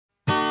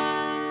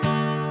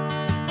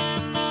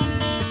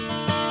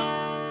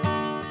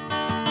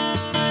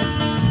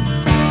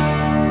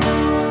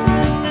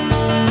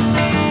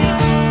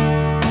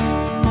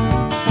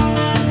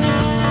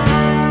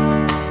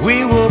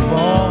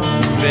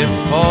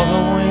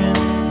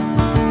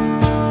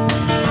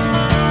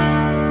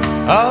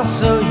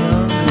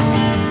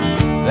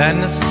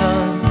and the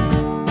sun,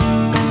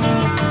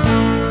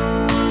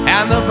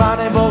 and the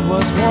bonnie boat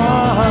was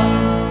warm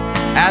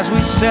as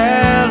we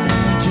sailed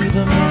into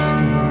the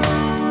misty.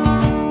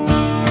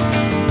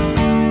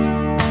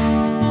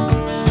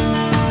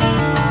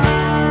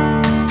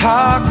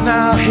 Hark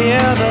now,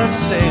 hear the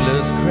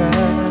sailors cry,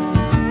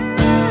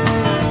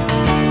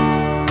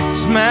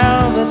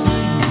 smell the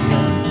sea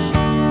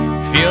and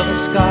feel the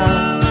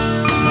sky.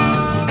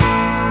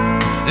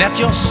 Let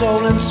your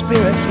soul and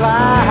spirit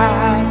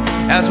fly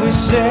as we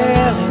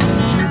sail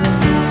into the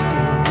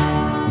misty.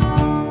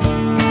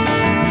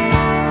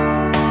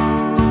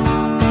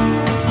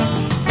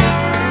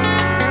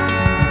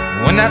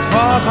 When that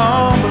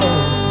foghorn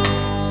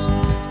blows,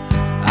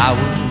 I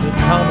will be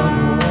coming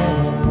home.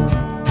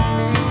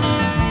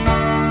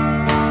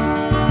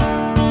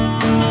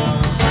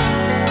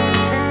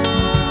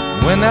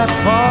 When that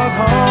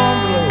foghorn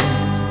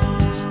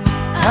blows,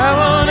 I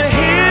wanna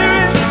hear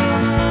it.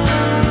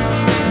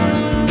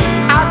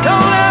 I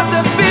don't have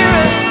to fear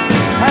it,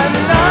 and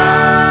I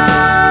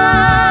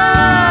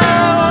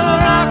wanna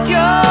rock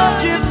your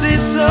gypsy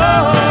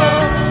soul,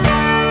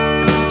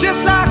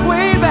 just like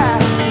way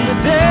back in the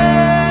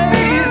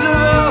days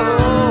of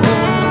old.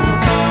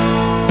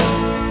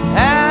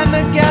 And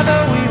together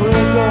we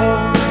will go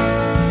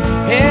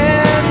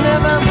into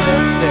the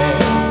misty.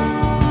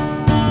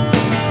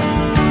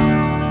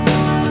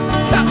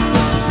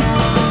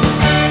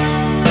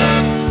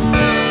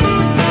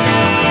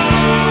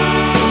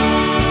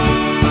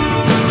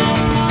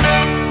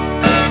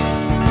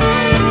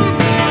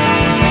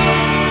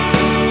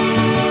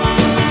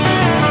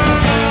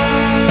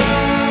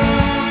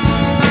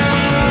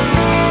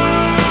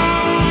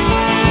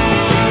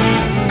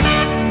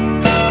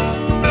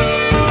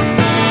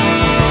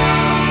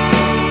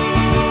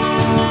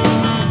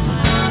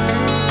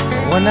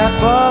 When that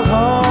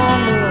foghorn